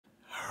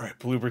right,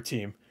 Bloober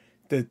team.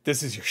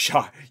 This is your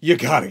shot. You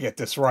gotta get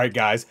this right,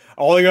 guys.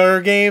 All the other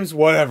games,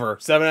 whatever.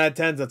 7 out of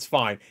 10, that's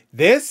fine.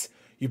 This,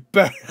 you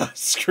better not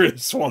screw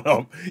this one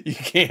up. You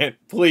can't,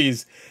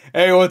 please.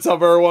 Hey, what's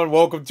up, everyone?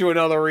 Welcome to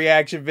another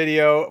reaction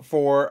video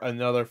for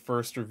another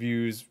first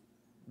reviews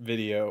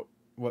video.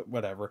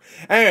 Whatever.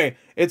 Anyway,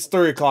 it's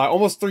 3 o'clock,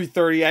 almost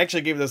 3:30. I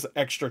actually gave this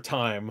extra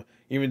time,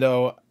 even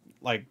though,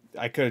 like,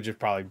 I could have just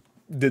probably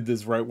did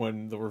this right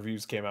when the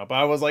reviews came out. But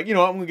I was like, you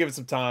know what, I'm gonna give it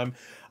some time.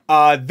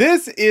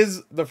 This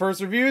is the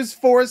first reviews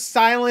for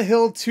Silent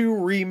Hill 2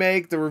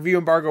 Remake. The review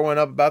embargo went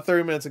up about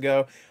 30 minutes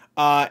ago.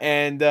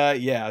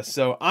 Yeah,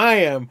 so I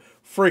am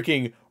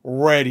freaking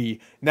ready.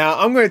 Now,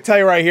 I'm going to tell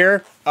you right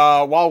here,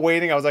 while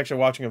waiting, I was actually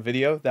watching a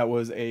video that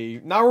was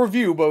not a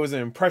review, but it was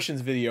an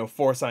impressions video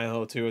for Silent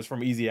Hill 2. It was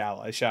from Easy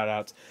Allies, shout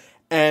outs.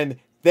 And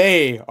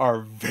they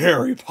are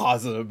very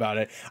positive about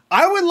it.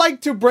 I would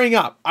like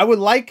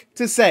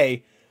to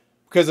say,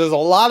 because there's a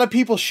lot of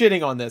people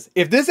shitting on this,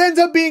 if this ends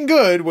up being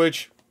good,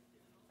 which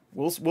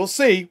we'll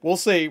see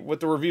with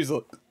the reviews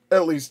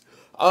at least.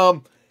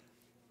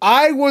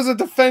 I was a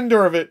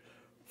defender of it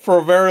for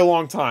a very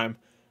long time.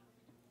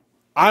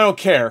 I don't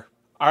care.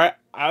 All right,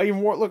 I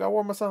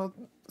wore my Silent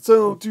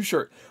Hill 2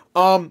 shirt.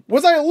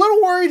 Was I a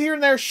little worried here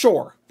and there?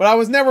 Sure, but I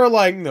was never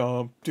like,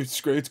 no, dude,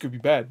 it's great. It's gonna be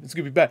bad. It's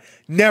gonna be bad.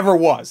 Never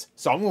was.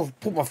 So I'm gonna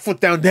put my foot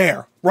down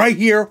there, right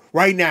here,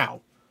 right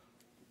now.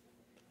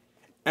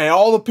 And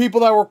all the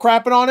people that were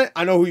crapping on it,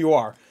 I know who you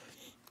are.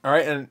 All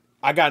right, and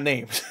I got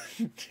names.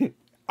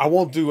 I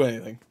won't do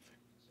anything.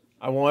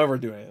 I won't ever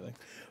do anything.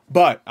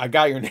 But I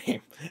got your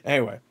name.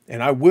 Anyway,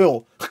 and I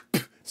will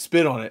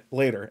spit on it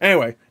later.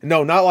 Anyway,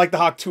 no, not like the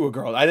Hawk Tua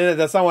girl.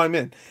 That's not what I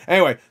meant.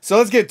 Anyway, so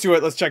let's get to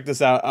it. Let's check this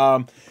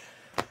out.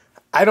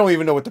 I don't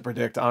even know what to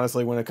predict,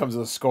 honestly, when it comes to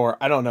the score.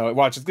 I don't know.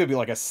 Watch, it's gonna be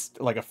like a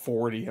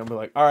 40. I'm be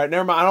like, all right,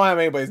 never mind. I don't have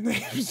anybody's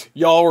names.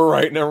 Y'all were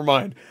right. Never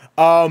mind.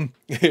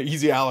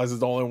 Easy Allies is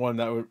the only one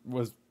that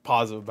was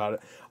positive about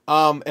it.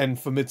 And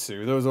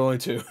Famitsu. Those are only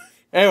two.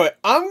 Anyway,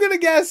 I'm gonna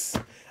guess.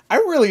 I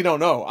really don't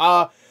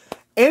know.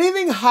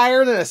 Anything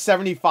higher than a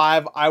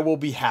 75, I will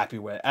be happy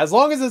with, as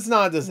long as it's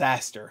not a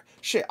disaster.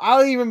 Shit,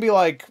 I'll even be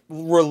like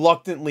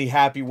reluctantly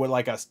happy with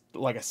like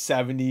a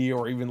 70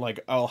 or even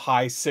like a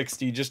high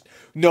 60, just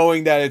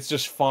knowing that it's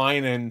just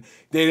fine and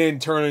they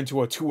didn't turn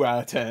into a 2 out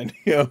of 10.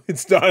 You know,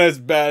 it's not as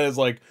bad as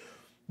like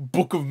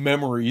Book of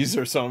Memories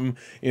or something.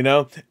 You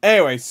know.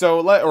 Anyway,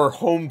 so or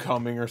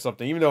Homecoming or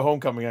something. Even though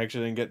Homecoming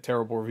actually didn't get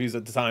terrible reviews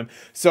at the time,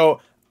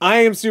 so I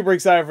am super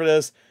excited for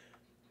this.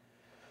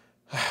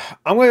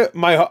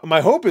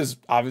 My hope is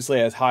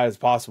obviously as high as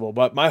possible,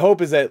 but my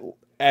hope is that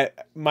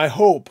my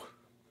hope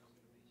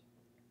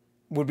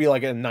would be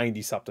like a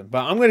 90 something.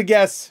 But I'm gonna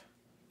guess.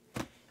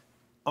 I'm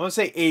gonna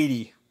say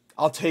 80.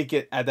 I'll take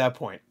it at that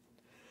point.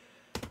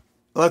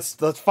 Let's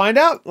find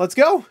out. Let's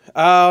go.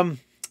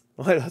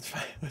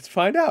 Let's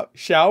find out,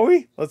 shall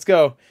we? Let's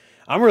go.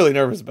 I'm really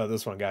nervous about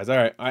this one, guys. All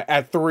right,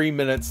 at 3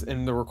 minutes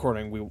in the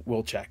recording,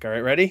 we'll check. All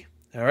right, ready?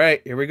 All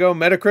right, here we go.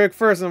 Metacritic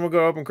first, and then we'll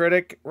go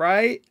OpenCritic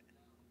right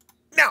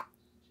now.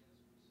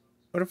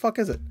 What the fuck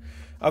is it?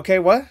 Okay,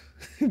 what?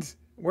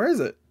 Where is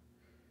it?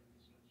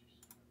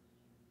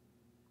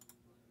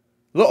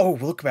 Oh,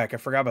 look back. I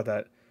forgot about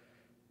that.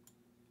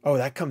 Oh,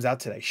 that comes out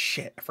today.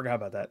 Shit, I forgot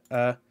about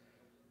that.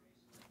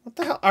 What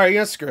the hell? All right,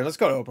 yeah, screw it. Let's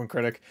go to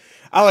OpenCritic.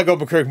 I like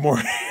OpenCritic more.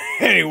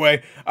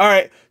 Anyway, all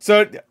right.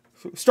 So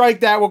strike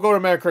that. We'll go to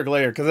Metacritic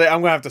later because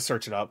I'm gonna have to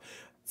search it up.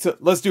 So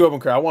let's do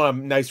OpenCritic. I want a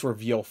nice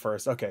reveal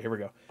first. Okay, here we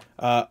go.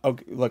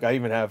 Okay, look, I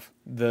even have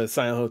the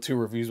Silent Hill 2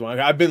 reviews one.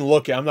 I've been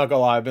looking. I'm not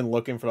gonna lie. I've been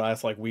looking for the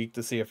last like week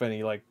to see if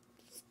any like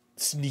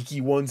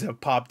sneaky ones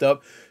have popped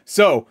up.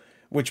 So,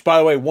 which by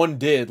the way, one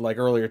did like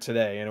earlier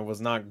today, and it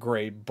was not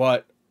great,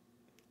 but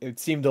it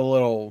seemed a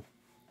little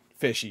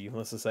fishy.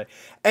 Let's just say.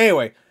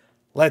 Anyway,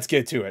 let's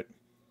get to it.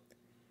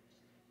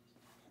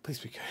 Please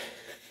be good.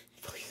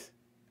 Please.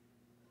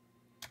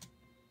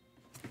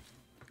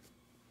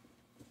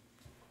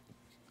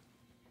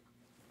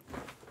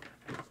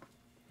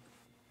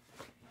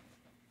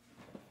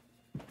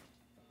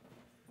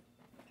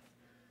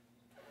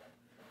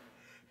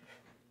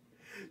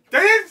 They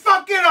didn't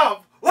fuck it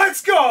up!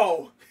 Let's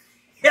go!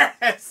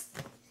 Yes!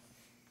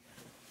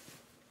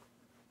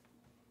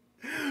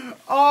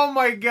 Oh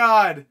my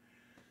god!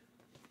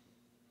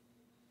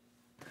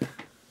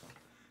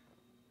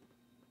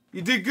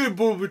 You did good,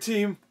 Boober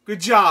team.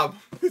 Good job.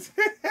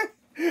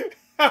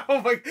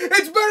 Oh my!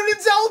 It's better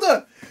than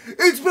Zelda!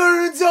 It's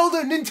better than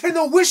Zelda!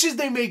 Nintendo wishes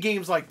they made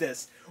games like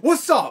this.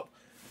 What's up?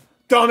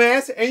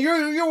 Dumbass, and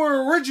you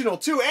were original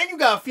too, and you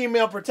got a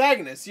female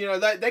protagonist. You know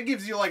that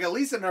gives you like at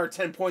least another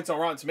 10 points on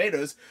Rotten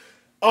Tomatoes.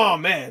 Oh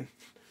man.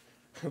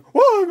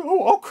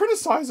 Well, I'll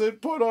criticize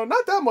it, but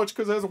not that much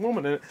because there's a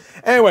woman in it.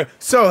 Anyway,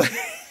 so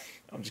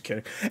I'm just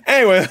kidding.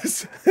 Anyway,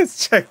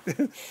 let's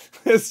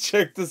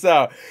check this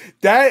out.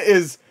 That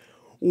is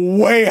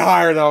way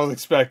higher than I was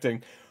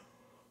expecting.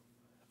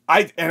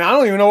 I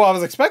don't even know what I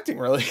was expecting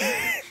really.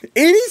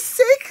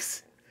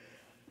 86.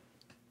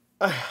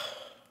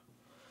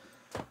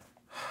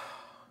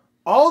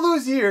 All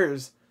those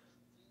years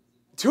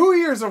 2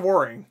 years of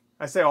worrying.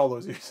 I say all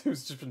those years.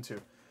 It's just been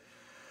 2.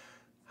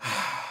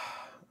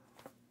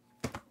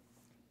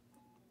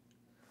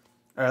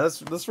 All right,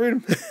 let's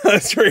read them.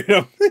 Let's read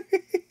them.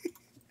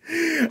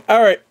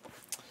 All right.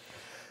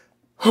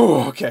 Whew,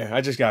 okay,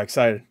 I just got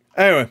excited.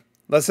 Anyway,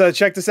 let's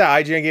check this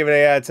out. IGN gave it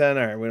 8 out of 10.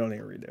 All right, we don't need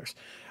to read theirs.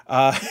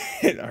 All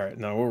right,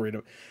 no, we'll read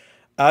them.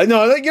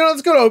 No,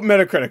 let's go to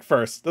Metacritic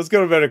first. Let's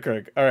go to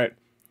Metacritic. All right.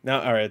 Now,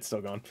 all right, it's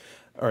still gone.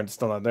 All right, it's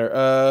still not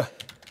there.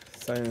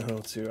 Silent Hill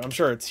 2. I'm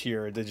sure it's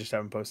here. They just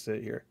haven't posted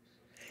it here.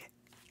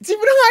 It's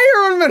even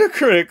higher on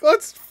Metacritic.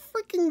 Let's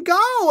freaking go.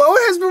 Oh,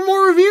 it has been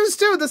more reviews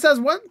too. This has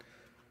what?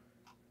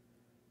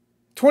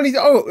 20.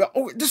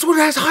 Oh, this one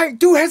has high.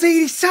 Dude, it has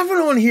 87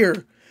 on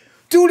here.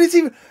 Dude,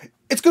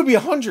 it's going to be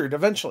 100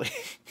 eventually.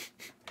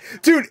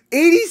 Dude,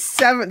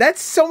 87.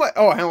 That's so much.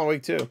 Oh, Halloween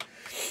Week 2.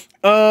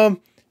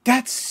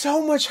 That's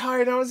so much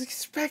higher than I was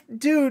expecting.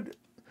 Dude.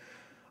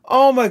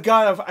 Oh my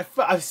God.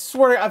 I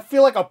swear, I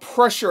feel like a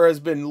pressure has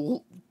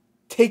been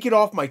taken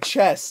off my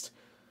chest.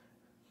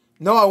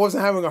 No, I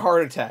wasn't having a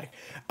heart attack.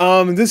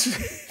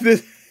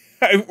 This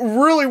I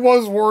really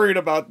was worried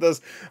about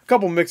this. A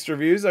couple mixed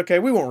reviews. Okay,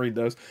 we won't read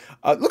those.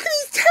 Look at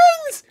these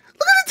 10s.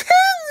 Look at the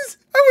 10s.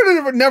 I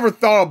would have never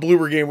thought a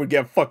Bloober game would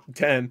get fucking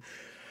 10.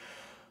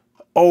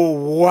 Oh,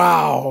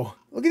 wow.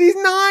 Look at these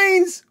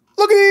 9s.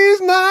 Look at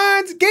these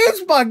 9s.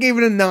 GameSpot gave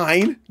it a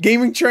 9.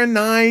 Gaming Trend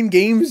 9.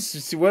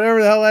 Games,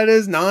 whatever the hell that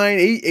is, 9.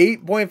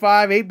 8.5,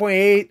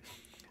 8.8.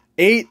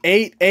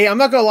 8. I'm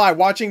not gonna lie,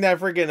 watching that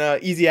freaking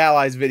Easy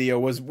Allies video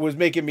was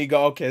making me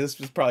go, okay, this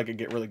probably could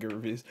get really good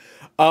reviews.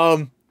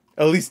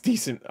 At least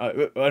decent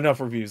enough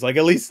reviews, like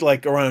at least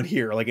like around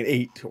here, like an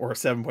 8 or a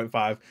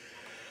 7.5.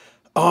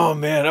 Oh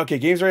man, okay,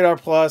 Games Radar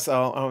Plus.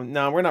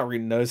 No, we're not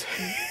reading those.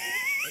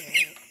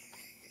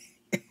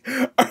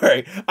 All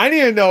right, I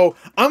need to know.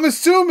 I'm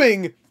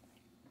assuming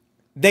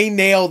they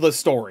nail the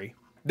story.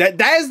 That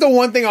is the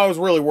one thing I was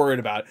really worried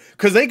about,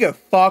 because they could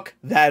fuck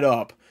that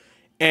up.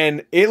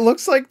 And it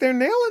looks like they're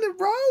nailing it,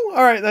 bro.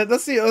 All right,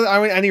 let's see.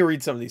 I need to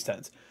read some of these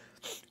 10s.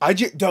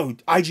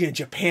 IGN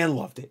Japan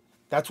loved it.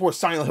 That's where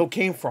Silent Hill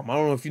came from. I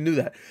don't know if you knew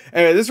that.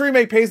 Anyway, this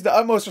remake pays the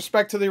utmost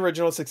respect to the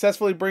original. It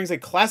successfully brings a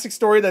classic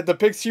story that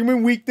depicts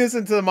human weakness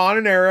into the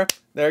modern era.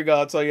 There you go.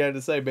 That's all you had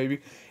to say,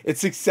 baby. It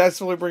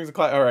successfully brings a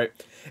all right.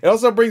 It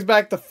also brings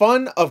back the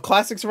fun of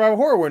classic survival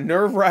horror with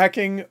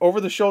nerve-wracking,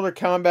 over-the-shoulder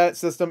combat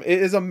system. It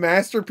is a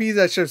masterpiece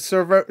that should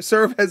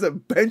serve as a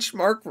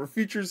benchmark for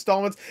future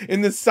installments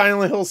in the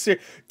Silent Hill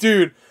series.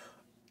 Dude,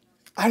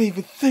 I didn't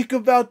even think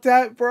about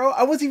that, bro.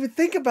 I wasn't even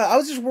thinking about it. I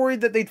was just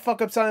worried that they'd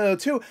fuck up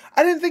Silent Hill 2.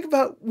 I didn't think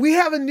about, we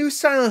have a new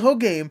Silent Hill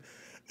game.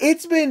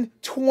 It's been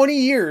 20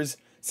 years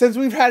since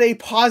we've had a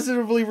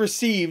positively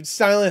received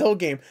Silent Hill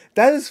game.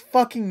 That is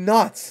fucking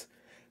nuts.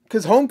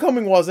 Because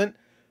Homecoming wasn't.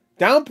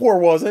 Downpour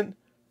wasn't.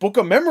 Book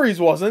of Memories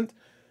wasn't.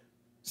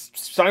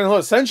 Silent Hill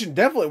Ascension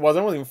definitely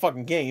wasn't. It wasn't even a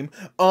fucking game.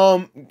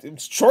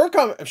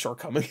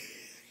 Shortcoming.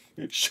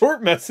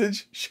 Short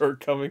Message.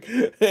 Shortcoming.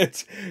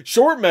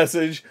 Short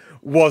Message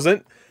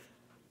wasn't.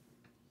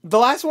 The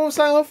last one was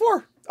Silent Hill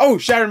 4. Oh,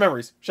 Shattered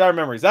Memories. Shattered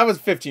Memories. That was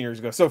 15 years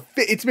ago. So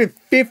it's been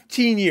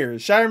 15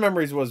 years. Shattered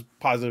Memories was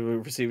positively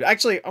received.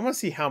 Actually, I want to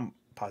see how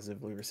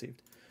positively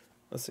received.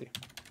 Let's see.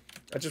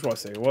 I just want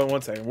to say.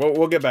 One second.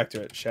 We'll get back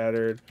to it.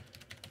 Shattered.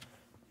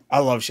 I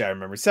love Shattered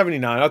Memories.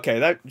 79. Okay,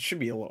 that should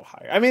be a little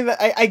higher. I mean,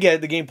 I get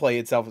it. The gameplay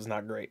itself is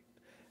not great.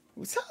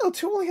 Silent Hill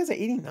 2 only has an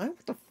 89?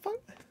 What the fuck?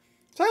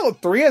 Silent Hill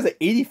 3 has an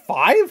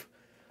 85?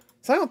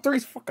 Silent Hill 3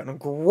 is fucking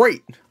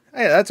great.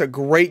 Hey, that's a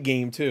great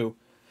game, too.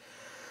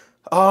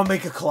 Oh,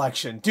 make a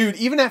collection. Dude,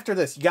 even after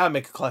this, you gotta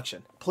make a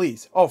collection.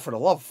 Please. Oh, for the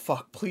love of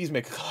fuck, please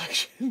make a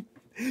collection.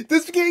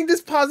 Getting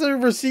this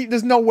positive receipt,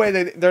 there's no way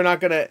they're not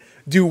gonna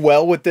do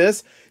well with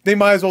this. They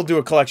might as well do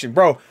a collection.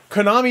 Bro,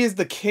 Konami is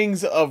the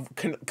kings of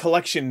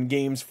collection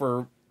games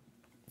for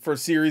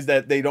series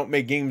that they don't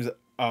make games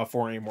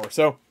for anymore.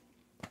 So,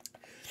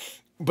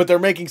 but they're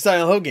making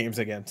Silent Hill games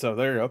again. So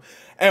there you go.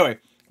 Anyway,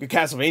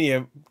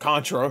 Castlevania,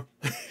 Contra.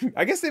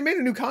 I guess they made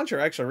a new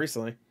Contra actually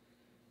recently.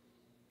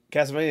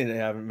 Castlevania, they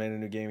haven't made a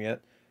new game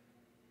yet.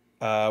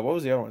 What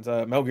was the other ones?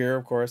 Metal Gear,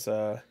 of course.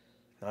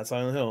 Not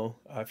Silent Hill.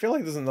 I feel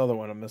like there's another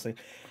one I'm missing.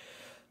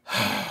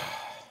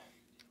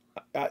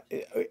 I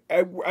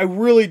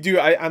really do.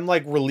 I'm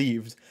like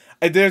relieved.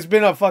 There's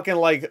been a fucking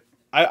like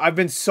I've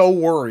been so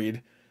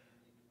worried.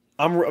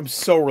 I'm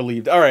so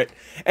relieved. All right.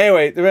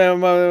 Anyway,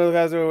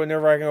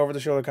 nerve-wracking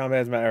over-the-shoulder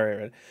combat is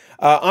my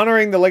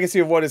honoring the legacy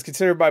of what is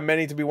considered by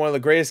many to be one of the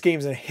greatest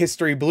games in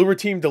history. Bloober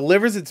Team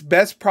delivers its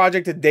best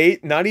project to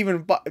date. Not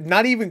even close.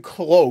 Not even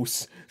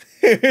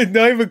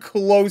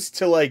close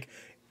to like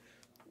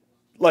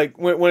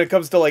when it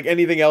comes to like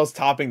anything else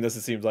topping this.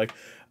 It seems like.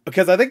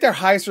 Because I think their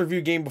highest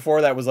review game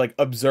before that was like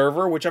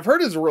Observer, which I've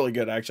heard is really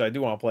good. Actually, I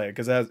do want to play it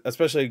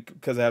especially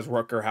because it has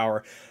Rutger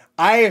Hauer.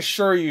 I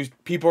assure you,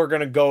 people are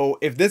gonna go,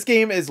 if this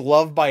game is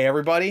loved by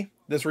everybody,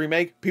 this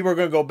remake, people are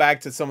gonna go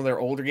back to some of their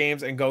older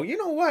games and go, you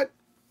know what?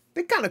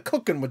 They're kind of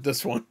cooking with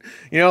this one.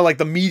 You know, like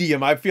the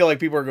Medium. I feel like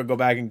people are gonna go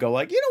back and go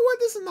like, you know what?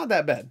 This is not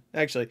that bad.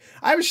 Actually,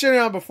 I was shitting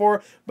on it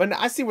before, but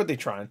I see what they're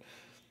trying.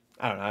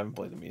 I don't know. I haven't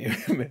played the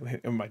medium.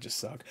 It might just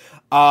suck.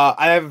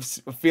 I have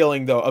a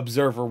feeling though,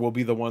 Observer will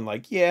be the one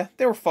like, yeah,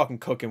 they were fucking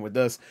cooking with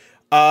this.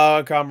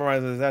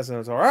 Compromises. That's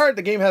all right.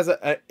 The game has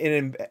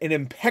an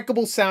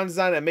impeccable sound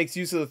design that makes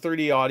use of the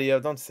 3D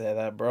audio. Don't say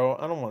that, bro.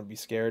 I don't want to be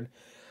scared.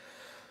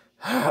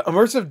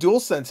 Immersive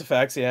DualSense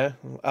effects, yeah.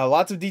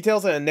 Lots of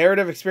details and a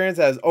narrative experience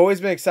that has always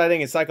been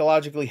exciting and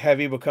psychologically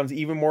heavy becomes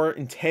even more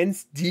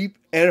intense, deep,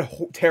 and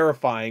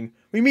terrifying.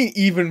 We mean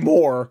even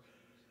more.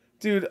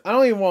 Dude, I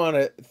don't even want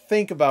to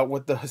think about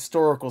what the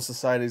Historical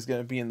Society is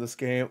going to be in this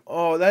game.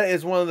 Oh, that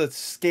is one of the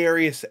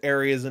scariest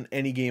areas in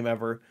any game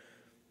ever.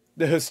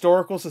 The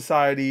Historical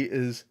Society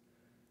is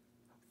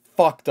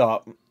fucked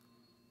up.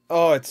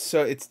 Oh,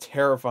 it's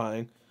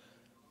terrifying.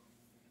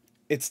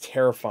 It's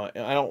terrifying.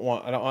 I don't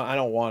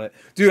want it.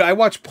 Dude, I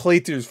watch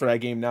playthroughs for that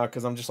game now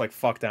because I'm just like,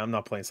 fuck that. I'm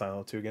not playing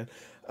Silent Hill 2 again.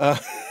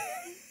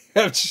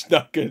 I'm just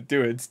not gonna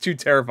do it. It's too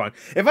terrifying.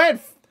 If I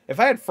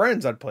had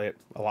friends, I'd play it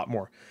a lot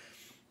more.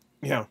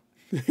 You know.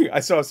 I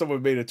saw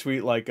someone made a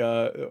tweet like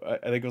I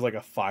think it was like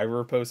a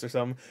Fiverr post or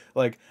something.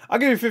 Like, I'll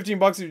give you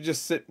 $15 if you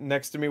just sit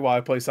next to me while I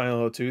play Silent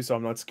Hill 2 so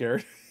I'm not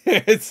scared.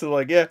 It's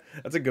like, yeah,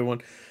 that's a good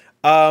one.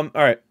 All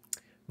right.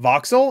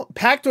 Voxel,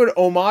 packed with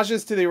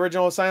homages to the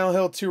original Silent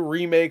Hill 2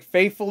 remake,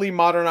 faithfully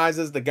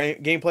modernizes the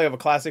gameplay of a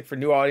classic for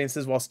new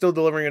audiences while still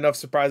delivering enough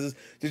surprises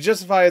to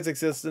justify its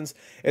existence.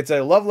 It's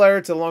a love letter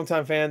to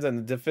longtime fans and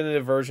the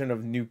definitive version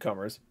of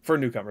newcomers.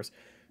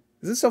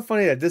 Is this so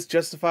funny that this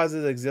justifies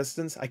its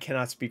existence? I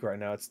cannot speak right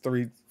now. It's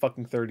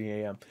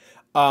 3:30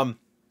 a.m.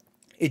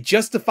 It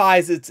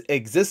justifies its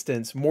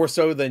existence more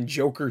so than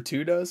Joker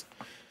 2 does.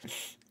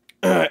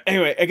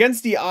 Anyway,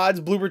 against the odds,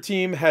 Bloober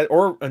Team had,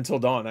 or Until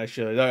Dawn, I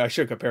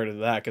should compare it to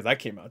that because that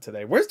came out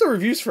today. Where's the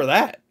reviews for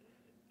that?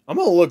 I'm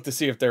gonna look to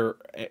see if they're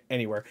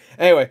anywhere.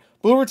 Anyway,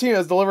 Bloober Team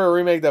has delivered a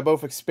remake that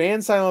both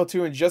expands Silent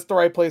Hill 2 in just the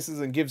right places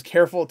and gives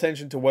careful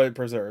attention to what it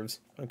preserves.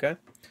 Okay.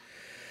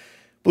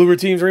 Bloober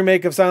Team's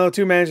remake of Silent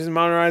Hill 2 manages to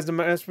modernize the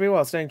masterpiece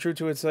while staying true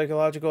to its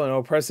psychological and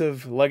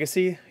oppressive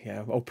legacy.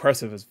 Yeah,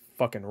 oppressive is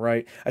fucking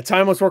right. A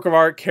timeless work of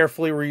art,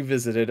 carefully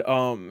revisited.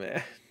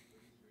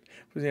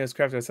 It's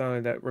crafted a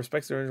sound that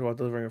respects the original while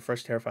delivering a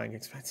fresh, terrifying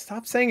experience.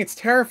 Stop saying it's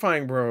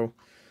terrifying, bro.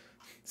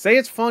 Say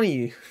it's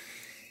funny.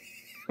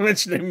 I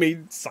mentioned they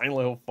made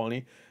Silent Hill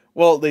funny.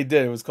 Well, they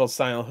did. It was called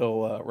Silent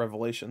Hill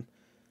Revelation.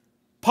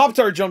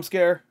 Pop-Tart jump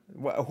scare.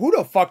 Who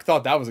the fuck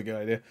thought that was a good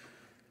idea?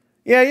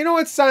 Yeah, you know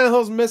what Silent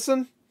Hill's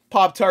missing?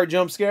 Pop-Tart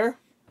jump scare.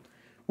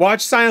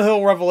 Watch Silent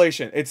Hill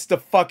Revelation. It's the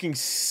fucking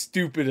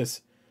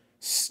stupidest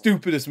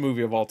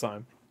movie of all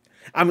time.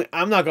 I'm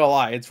not gonna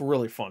lie. It's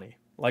really funny.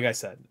 Like I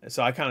said,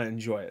 so I kind of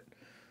enjoy it.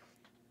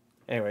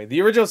 Anyway,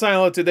 the original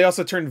Silent Hill 2, they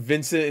also turned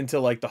Vincent into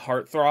like the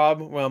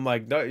heartthrob. Well, I'm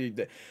like, no,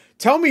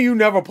 tell me you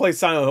never played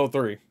Silent Hill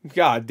 3.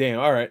 God damn.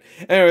 All right.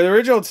 Anyway, the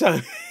original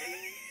Silent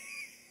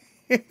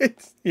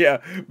yeah,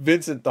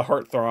 Vincent the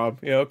heartthrob.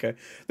 Yeah, okay.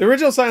 The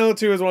original Silent Hill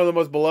 2 is one of the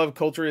most beloved,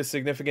 culturally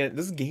significant.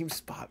 This is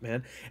GameSpot,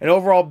 man. And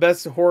overall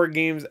best horror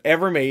games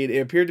ever made. It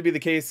appeared to be the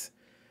case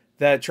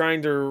that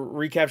trying to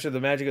recapture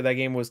the magic of that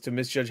game was to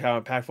misjudge how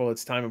impactful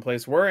its time and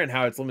place were and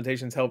how its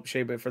limitations helped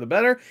shape it for the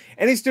better.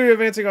 Any studio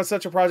advancing on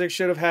such a project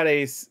should have had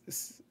a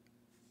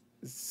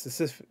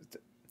Sisyphus,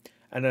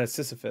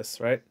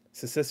 right?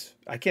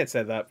 I can't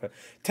say that, but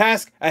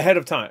task ahead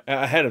of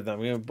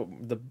them. You know,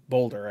 the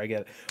boulder, I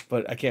get it,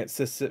 but I can't.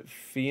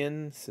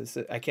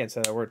 I can't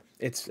say that word.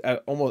 It's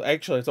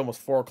almost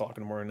 4 o'clock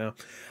in the morning now.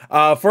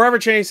 Forever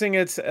chasing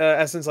its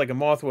essence like a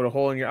moth with a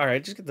hole in your. All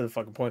right, just get to the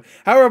fucking point.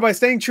 However, by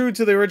staying true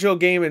to the original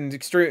game in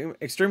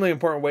extremely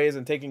important ways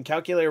and taking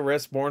calculated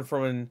risks born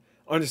from an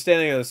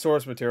understanding of the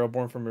source material,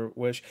 Born from a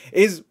Wish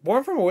is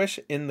Born from a Wish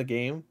in the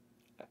game.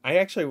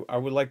 I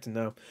would like to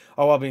know.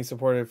 All while being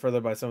supported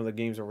further by some of the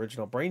game's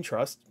original brain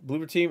trust.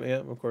 Bloober Team, yeah,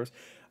 of course,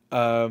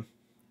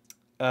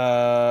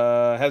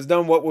 has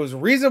done what was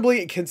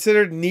reasonably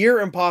considered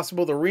near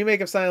impossible. The remake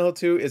of Silent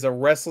Hill 2 is a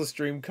restless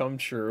dream come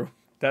true.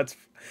 That's,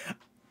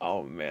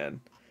 oh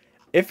man,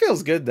 it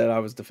feels good that I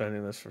was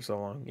defending this for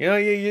so long. You know,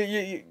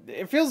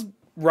 it feels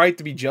right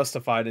to be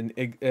justified in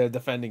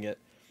defending it.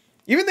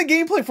 Even the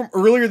gameplay from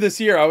earlier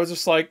this year, I was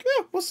just like,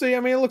 yeah, we'll see. I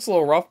mean, it looks a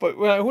little rough, but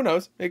who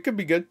knows? It could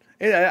be good.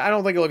 I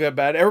don't think it looked that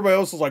bad. Everybody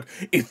else was like,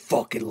 it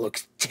fucking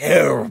looks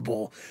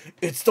terrible.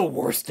 It's the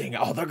worst thing.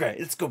 Oh,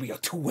 it's going to be a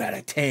 2 out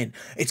of 10.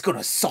 It's going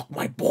to suck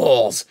my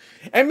balls.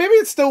 And maybe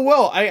it still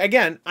will. I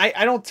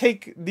don't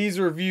take these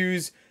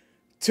reviews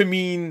to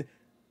mean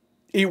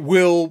it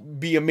will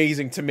be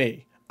amazing to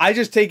me. I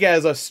just take it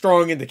as a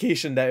strong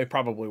indication that it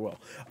probably will.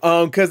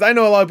 Because I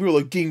know a lot of people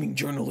like gaming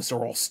journalists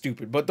are all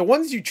stupid, but the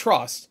ones you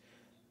trust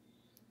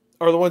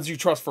are the ones you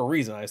trust for a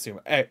reason, I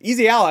assume.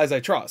 Easy Allies I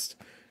trust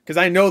because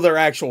I know they're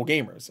actual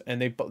gamers, and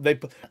they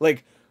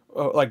like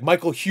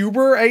Michael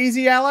Huber at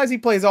Easy Allies. He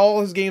plays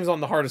all his games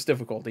on the hardest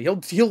difficulty.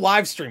 He'll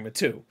live stream it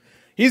too.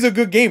 He's a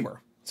good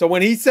gamer. So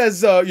when he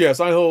says yeah,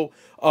 Silent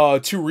Hill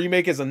 2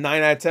 remake is a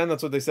 9 out of 10,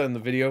 that's what they said in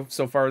the video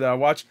so far that I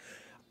watched.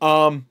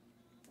 I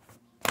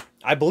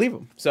believe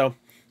him. So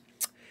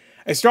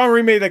A strong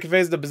remake that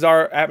conveys the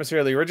bizarre atmosphere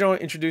of the original,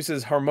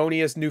 introduces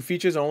harmonious new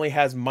features, and only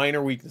has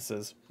minor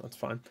weaknesses. That's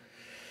fine.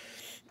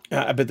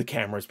 I bet the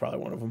camera is probably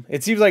one of them.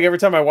 It seems like every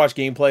time I watch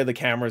gameplay, the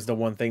camera is the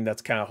one thing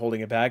that's kind of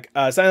holding it back.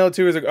 Silent Hill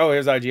 2 is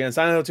here's IGN.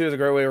 Silent Hill 2 is a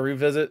great way to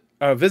revisit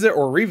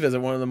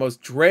one of the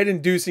most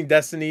dread-inducing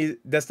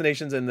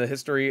destinations in the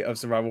history of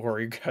survival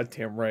horror. You're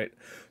goddamn right.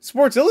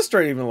 Sports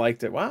Illustrated even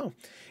liked it. Wow.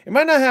 It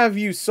might not have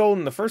you sold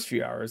in the first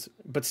few hours,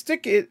 but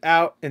stick it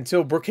out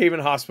until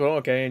Brookhaven Hospital,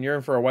 okay, and you're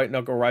in for a white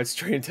knuckle ride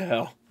straight into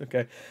hell,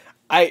 okay.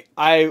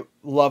 I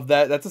love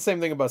that. That's the same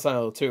thing about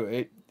Silent Hill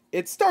 2.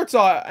 It starts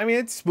off, I mean,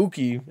 it's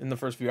spooky in the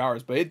first few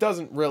hours, but it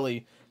doesn't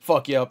really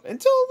fuck you up until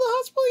the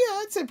hospital.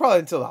 Yeah, I'd say probably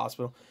until the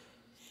hospital.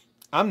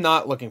 I'm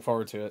not looking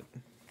forward to it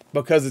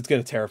because it's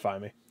going to terrify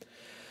me.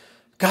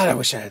 God, I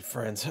wish I had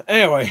friends.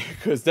 Anyway,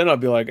 because then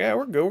I'd be like, yeah,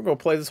 we're good. We're going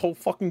to play this whole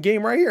fucking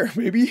game right here,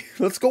 baby.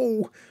 Let's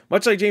go.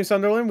 Much like James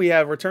Sunderland, we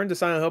have returned to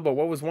Silent Hill, but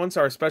what was once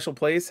our special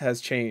place has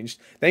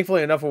changed.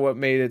 Thankfully, enough of what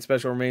made it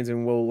special remains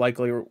and will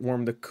likely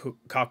warm the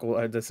cockle.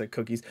 I just said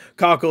cookies.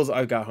 Cockles.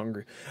 I got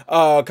hungry.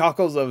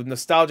 Cockles of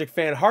nostalgic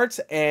fan hearts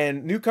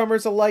and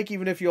newcomers alike,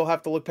 even if you'll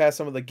have to look past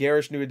some of the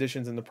garish new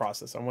additions in the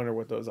process. I wonder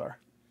what those are.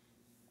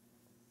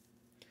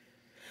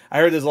 I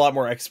heard there's a lot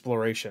more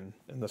exploration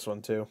in this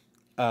one, too.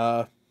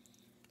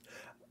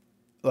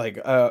 Like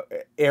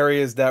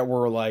areas that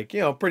were like,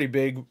 you know, pretty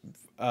big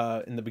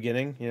in the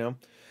beginning, you know,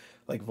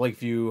 like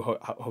Lakeview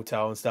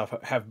Hotel and stuff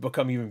have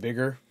become even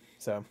bigger.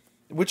 So,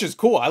 which is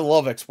cool. I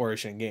love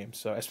exploration in games,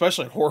 so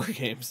especially in horror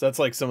games. That's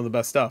like some of the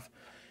best stuff.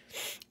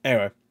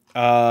 Anyway,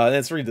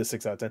 let's read this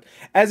 6 out of 10.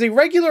 As a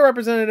regular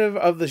representative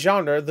of the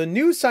genre, the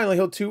new Silent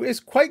Hill 2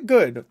 is quite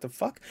good. What the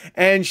fuck?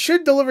 And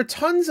should deliver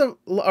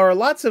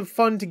lots of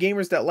fun to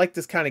gamers that like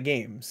this kind of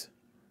games.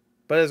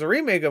 But as a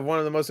remake of one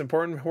of the most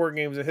important horror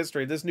games in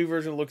history, this new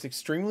version looks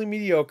extremely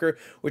mediocre,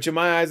 which in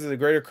my eyes is a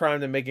greater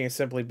crime than making a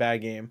simply bad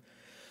game.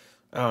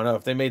 I don't know.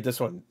 If they made this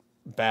one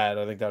bad,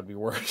 I think that would be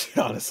worse,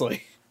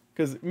 honestly.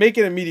 Because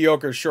making it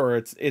mediocre,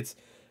 sure,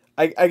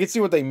 I can see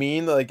what they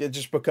mean. Like, it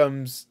just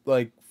becomes,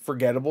 like,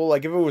 forgettable.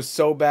 Like, if it was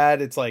so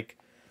bad, it's like,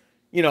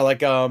 you know, like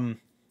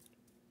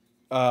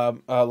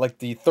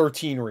the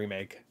 13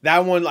 remake.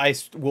 That one I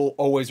will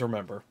always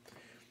remember.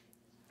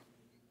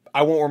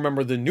 I won't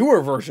remember the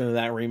newer version of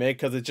that remake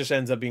because it just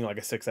ends up being like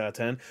a 6 out of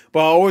 10. But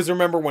I always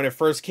remember when it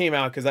first came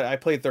out because I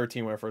played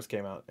 13 when it first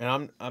came out.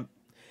 And I'm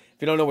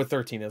if you don't know what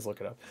 13 is,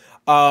 look it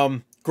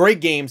up.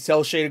 Great game,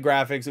 cel shaded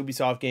graphics,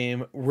 Ubisoft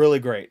game, really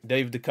great.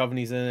 Dave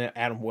Duchovny's in it,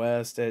 Adam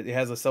West. It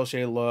has a cel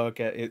shaded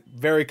look. It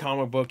very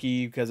comic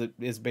booky because it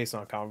is based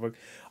on a comic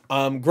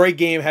book. Great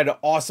game, had an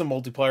awesome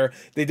multiplayer.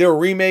 They did a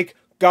remake.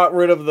 Got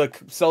rid of the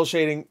cel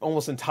shading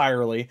almost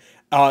entirely.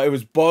 It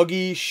was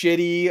buggy,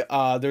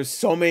 shitty. There's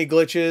so many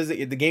glitches.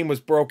 The game was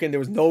broken. There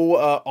was no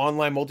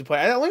online multiplayer.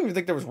 I don't even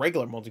think there was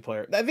regular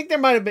multiplayer. I think there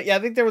might have been. Yeah, I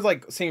think there was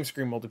like same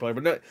screen multiplayer,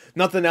 but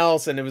nothing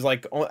else. And it was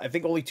like I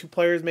think only 2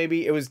 players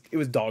maybe. It was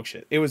dog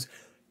shit. It was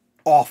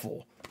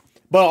awful.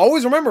 But I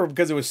always remember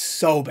because it was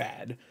so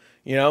bad.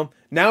 You know,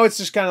 now it's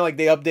just kind of like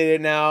they updated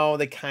it now.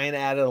 They kind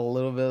of added a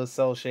little bit of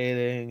cel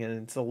shading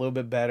and it's a little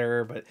bit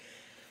better, but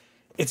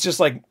it's just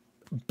like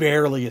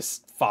barely a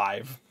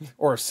 5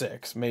 or a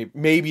 6,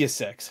 maybe a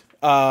 6.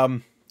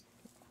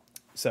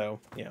 So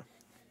yeah,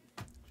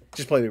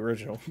 just play the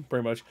original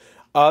pretty much.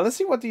 Let's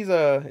see what these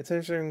it's an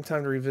interesting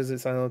time to revisit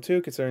Silent Hill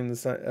 2 considering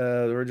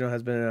the original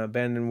has been in an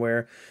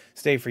abandonware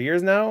state for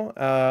years now.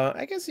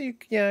 I guess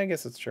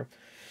that's true.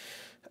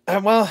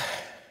 Well,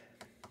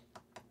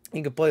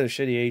 you can play the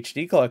shitty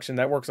HD collection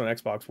that works on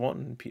Xbox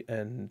One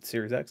and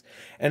Series X,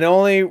 and the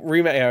only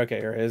remake. Yeah, okay,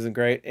 it isn't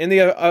great. In the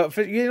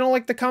you don't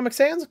like the Comic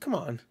Sans? Come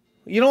on.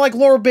 You don't like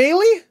Laura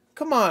Bailey?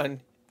 Come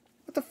on.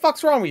 What the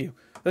fuck's wrong with you?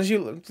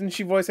 Didn't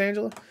she voice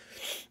Angela?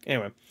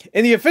 Anyway,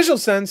 in the official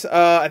sense,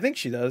 I think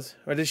she does.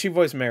 Or did she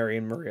voice Mary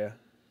and Maria?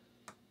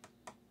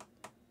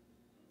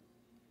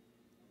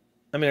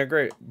 I mean, a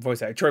great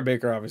voice actor. Troy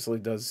Baker obviously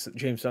does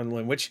James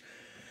Sunderland, which,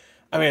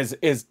 I mean,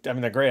 is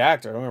a great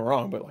actor. Don't get me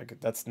wrong, but like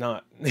that's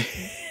not.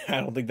 I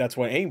don't think that's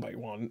what anybody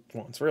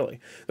wants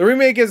really. The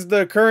remake is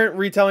the current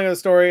retelling of the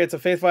story. It's a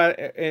faithful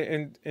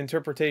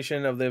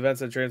interpretation of the events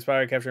that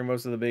transpired, capturing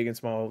most of the big and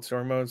small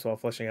story modes while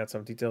fleshing out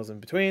some details in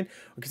between.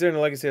 Considering the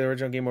legacy of the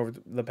original game over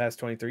the past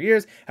 23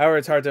 years, however,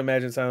 it's hard to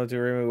imagine Silent Hill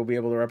 2 remake will be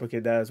able to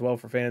replicate that as well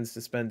for fans to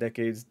spend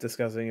decades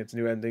discussing its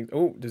new endings.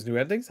 Oh, there's new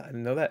endings? I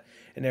didn't know that.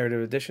 And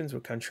narrative additions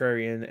with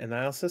contrarian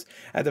analysis.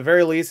 At the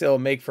very least, it'll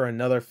make for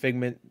another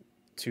Figment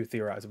to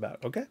theorize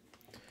about. Okay,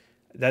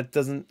 that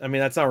doesn't. I mean,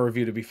 that's not a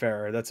review to be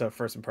fair. That's a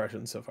first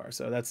impression so far.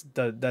 So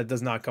that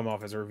does not come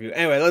off as a review.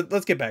 Anyway,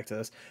 let's get back to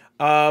this,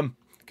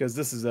 because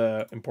this is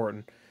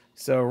important.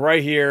 So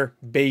right here,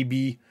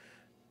 baby.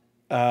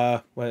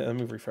 Wait, let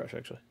me refresh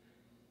actually.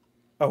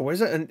 Oh,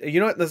 where's it? And you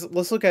know what?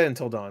 Let's look at it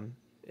Until Dawn.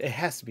 It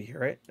has to be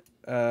here,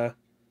 right?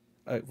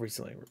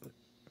 Recently,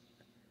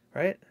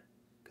 right?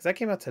 Because that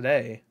came out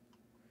today.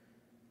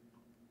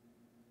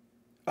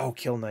 Oh,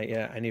 Kill Knight.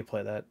 Yeah, I need to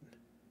play that.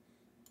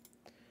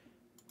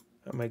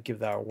 I might give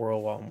that a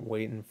whirl while I'm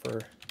waiting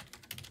for...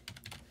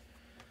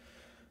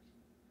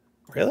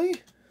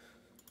 Really?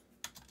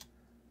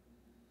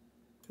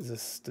 Is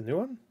this the new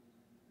one?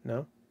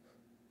 No.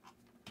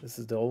 This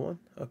is the old one?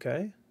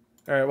 Okay.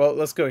 All right, well,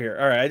 let's go here.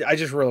 All right, I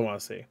just really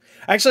want to see.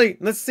 Actually,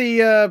 let's see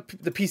the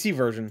PC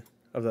version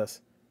of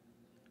this.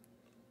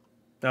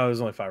 No,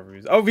 there's only 5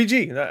 reviews. Oh,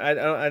 VG.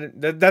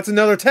 That's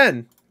another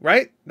 10,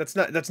 right?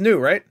 That's new,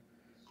 right?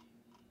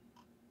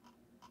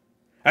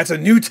 That's a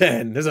new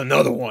 10. There's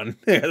another one.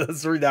 Yeah,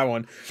 let's read that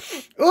one.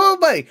 Oh,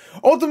 buddy.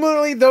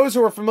 Ultimately, those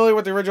who are familiar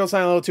with the original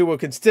Silent Hill 2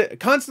 will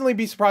constantly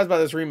be surprised by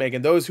this remake,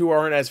 and those who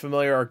aren't as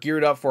familiar are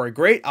geared up for a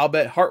great, I'll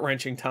bet,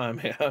 heart-wrenching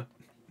time. Yeah.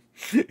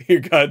 You're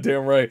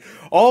goddamn right.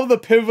 All of the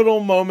pivotal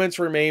moments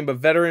remain, but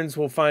veterans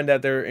will find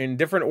that they're in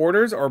different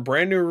orders or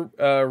brand new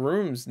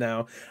rooms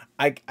now.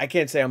 I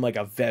can't say I'm like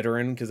a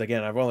veteran, because,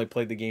 again, I've only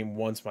played the game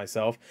once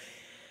myself.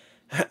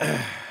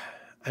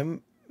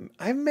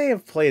 I may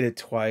have played it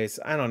twice.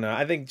 I don't know.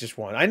 I think just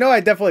one. I know I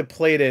definitely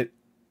played it.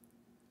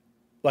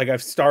 Like,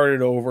 I've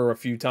started over a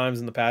few times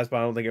in the past, but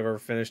I don't think I've ever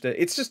finished it.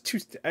 It's just too...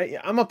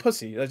 I'm a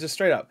pussy. That's just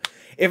straight up.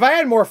 If I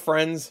had more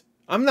friends...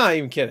 I'm not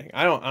even kidding.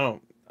 I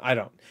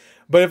don't.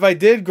 But if I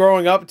did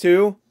growing up,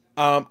 too,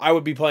 I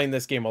would be playing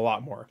this game a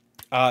lot more.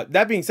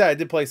 That being said, I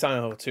did play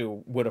Silent Hill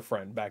 2 with a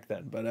friend back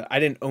then. But I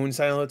didn't own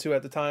Silent Hill 2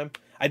 at the time.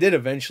 I did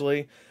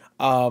eventually.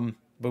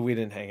 But we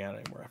didn't hang out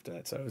anymore after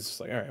that. So it was just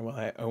like, all right, well,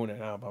 I own it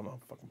now, but I'm not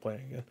fucking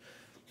playing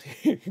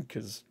again.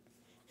 Because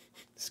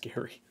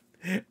scary.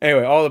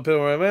 Anyway, all the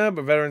people,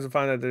 but veterans will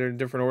find that they're in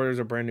different orders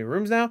or brand new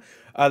rooms now.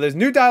 There's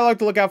new dialogue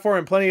to look out for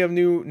and plenty of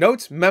new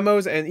notes,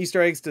 memos, and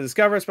Easter eggs to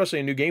discover, especially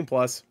in New Game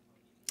Plus.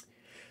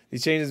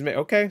 These changes may...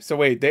 Okay, so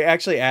wait, they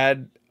actually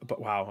add...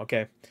 But wow,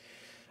 okay.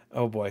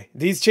 Oh boy.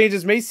 These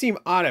changes may seem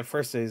odd at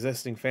first to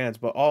existing fans,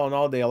 but all in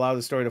all, they allow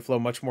the story to flow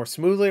much more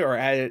smoothly or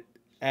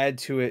add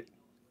to it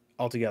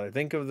altogether.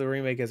 Think of the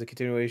remake as a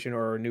continuation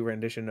or a new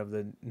rendition of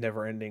the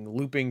never-ending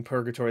looping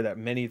purgatory that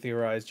many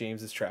theorize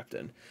James is trapped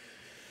in.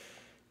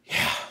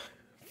 Yeah.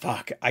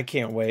 Fuck. I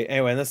can't wait.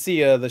 Anyway, let's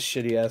see the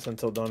shitty-ass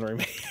Until Dawn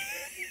remake.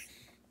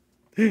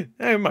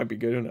 It might be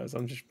good. Who knows?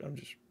 I'm just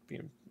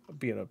being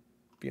a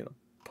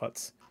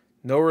putz.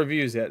 No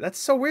reviews yet. That's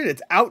so weird.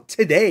 It's out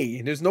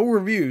today. There's no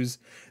reviews.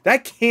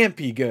 That can't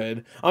be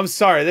good. I'm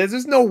sorry.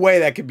 There's no way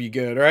that could be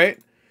good, right?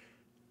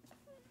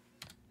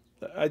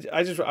 I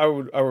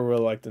would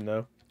really like to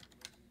know.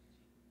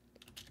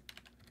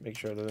 Make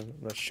sure that I'm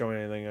not showing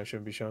anything I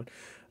shouldn't be showing.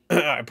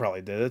 I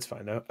probably did. It's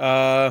fine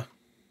though.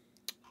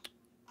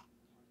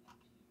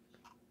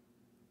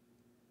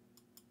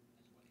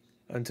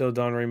 Until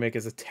Dawn remake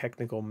is a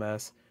technical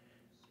mess.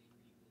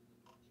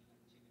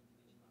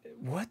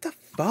 What the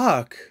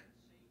fuck?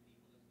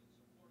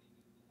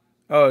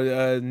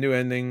 Oh, new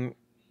ending.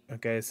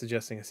 Okay,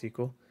 suggesting a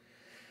sequel.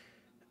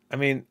 I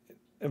mean,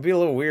 it'd be a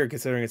little weird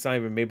considering it's not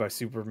even made by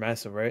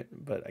Supermassive, right?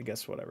 But I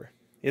guess whatever.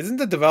 Isn't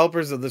the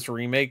developers of this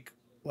remake,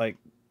 like,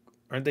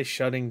 aren't they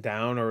shutting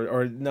down?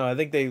 Or no, I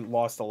think they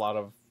lost a lot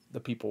of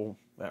the people.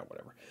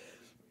 Whatever.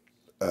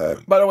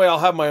 By the way, I'll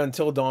have my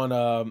Until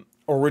Dawn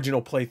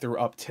original playthrough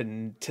up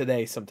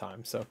today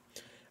sometime. So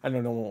I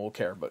know no one will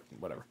care, but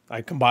whatever.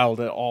 I compiled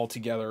it all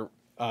together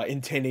in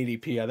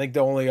 1080p. I think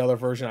the only other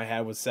version I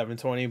had was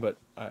 720, but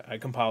I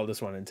compiled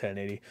this one in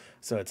 1080,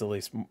 so it's at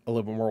least a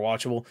little bit more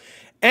watchable.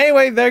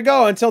 Anyway, there you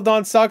go. Until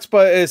Dawn sucks,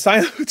 but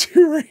Silent Hill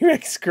 2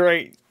 Remake's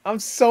great. I'm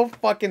so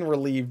fucking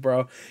relieved,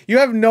 bro. You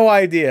have no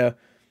idea.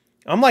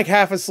 I'm like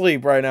half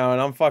asleep right now,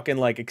 and I'm fucking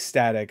like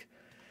ecstatic.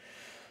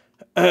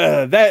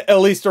 That at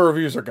least the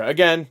reviews are good.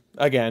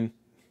 Again.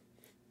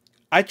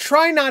 I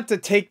try not to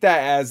take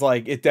that as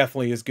like it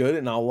definitely is good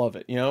and I'll love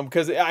it, you know,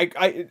 because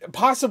I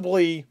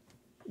possibly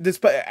this,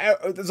 but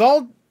it's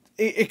all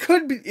it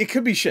could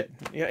be shit.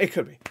 Yeah, it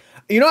could be.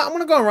 You know what? I'm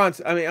gonna go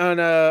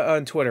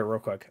on Twitter real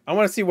quick. I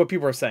want to see what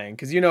people are saying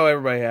because you know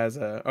everybody has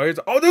a there's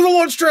a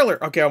launch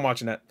trailer. Okay, I'm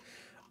watching that.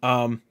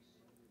 I'm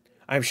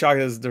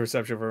shocked at the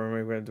reception for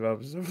remake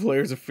developers of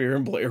Layers of Fear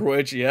and Blair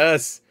Witch.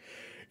 Yes.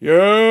 On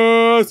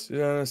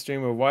a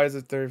stream of why is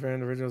it 30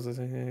 frames originals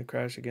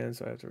crash again?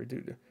 So I have to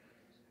redo it.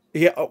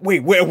 Yeah,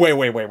 wait.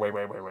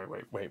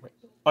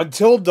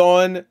 Until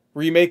Dawn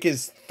remake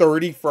is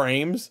 30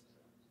 frames?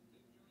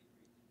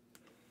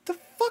 The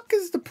fuck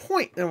is the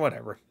point? And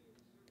whatever.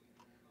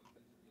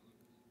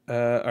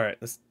 Alright,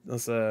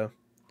 let's oh,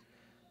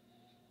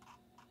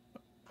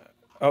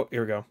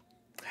 here we go.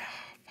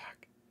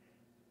 Fuck.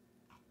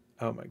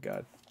 Oh my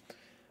god.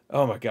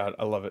 Oh my god,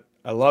 I love it.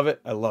 I love it.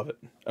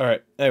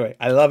 Alright, anyway,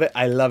 I love it.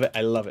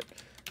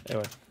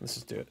 Anyway, let's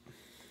just do it.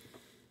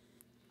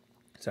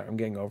 Sorry, I'm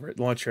getting over it.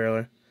 Launch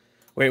trailer.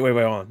 Wait, hold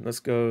on. Let's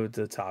go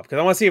to the top. Because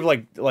I want to see if,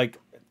 like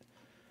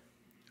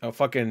a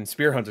fucking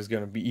Spear Hunter's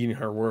going to be eating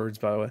her words,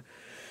 by the way.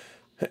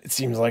 It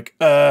seems like,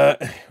 oh,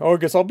 I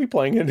guess I'll be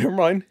playing it. Never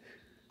mind.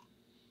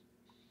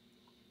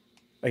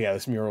 Oh, yeah,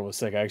 this mural was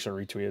sick. I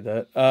actually retweeted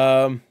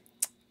that.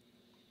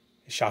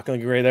 Shockingly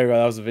great. There you go.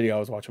 That was the video I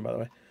was watching, by the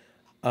way.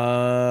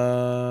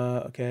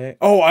 Okay.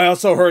 Oh, I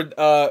also heard,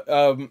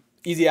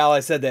 Easy Ally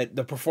said that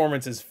the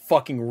performance is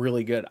fucking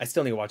really good. I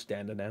still need to watch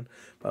Dan to Dan,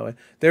 by the way.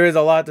 There is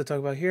a lot to talk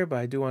about here, but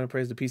I do want to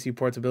praise the PC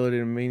port's ability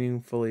to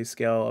meaningfully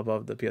scale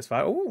above the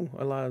PS5. Oh,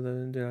 a lot of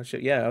the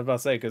shit. Yeah, I was about to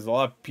say, because a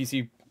lot of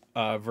PC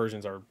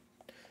versions are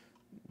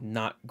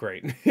not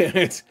great.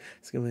 It's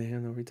gonna be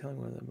no retelling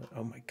one of them, but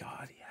oh my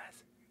god,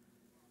 yes.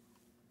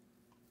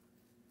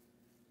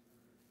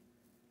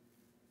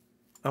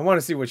 I want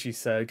to see what she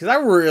said because I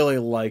really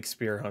like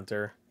Spear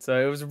Hunter, so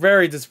it was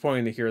very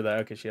disappointing to hear that.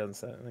 Okay, she hasn't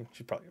said anything.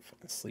 She's probably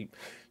fucking asleep.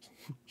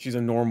 She's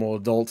a normal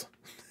adult.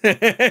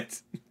 I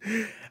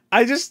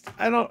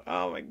don't.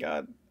 Oh my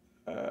god.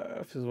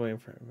 I'm just waiting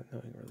for him, but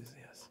nothing really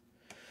yes.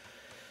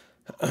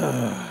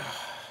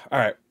 All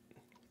right.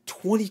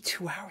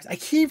 22 hours. I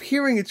keep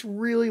hearing it's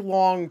really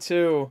long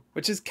too,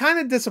 which is kind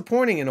of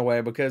disappointing in a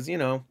way because, you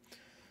know,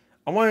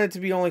 I wanted it to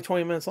be only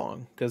 20 minutes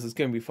long because it's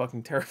going to be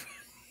fucking terrifying.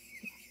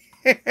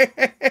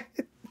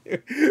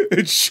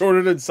 It's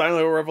shorter than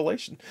Silent Hill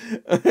Revelation.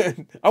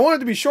 I want it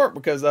to be short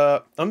because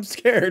I'm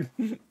scared.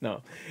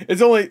 No.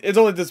 It's only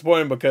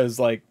disappointing because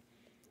like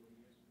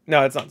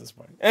no, it's not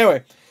disappointing.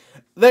 Anyway,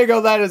 there you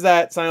go. That is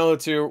that.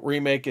 Silent Hill 2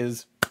 remake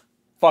is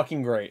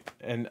fucking great.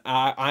 And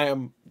I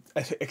am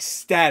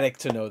ecstatic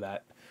to know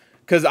that.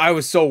 Because I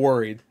was so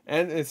worried.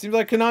 And it seems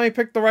like Konami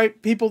picked the right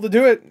people to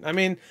do it. I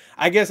mean,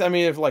 if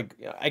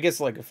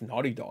if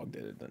Naughty Dog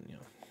did it, then, you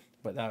know.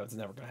 But that was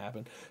never going to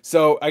happen.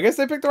 So, I guess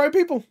they picked the right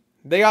people.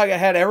 They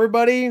had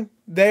everybody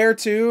there,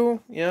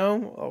 too. You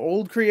know,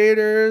 old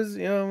creators,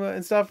 you know,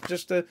 and stuff.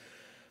 Just to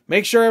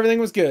make sure everything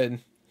was good.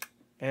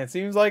 And it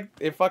seems like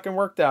it fucking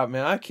worked out,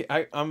 man.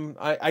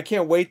 I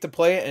can't wait to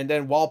play it. And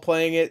then while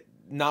playing it,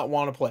 not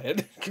want to play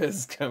it.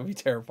 Because it's going to be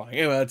terrifying.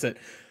 Anyway, that's it.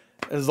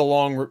 This is a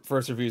long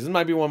first review. This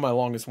might be one of my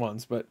longest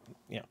ones. But,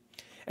 yeah.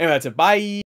 Anyway, that's it. Bye.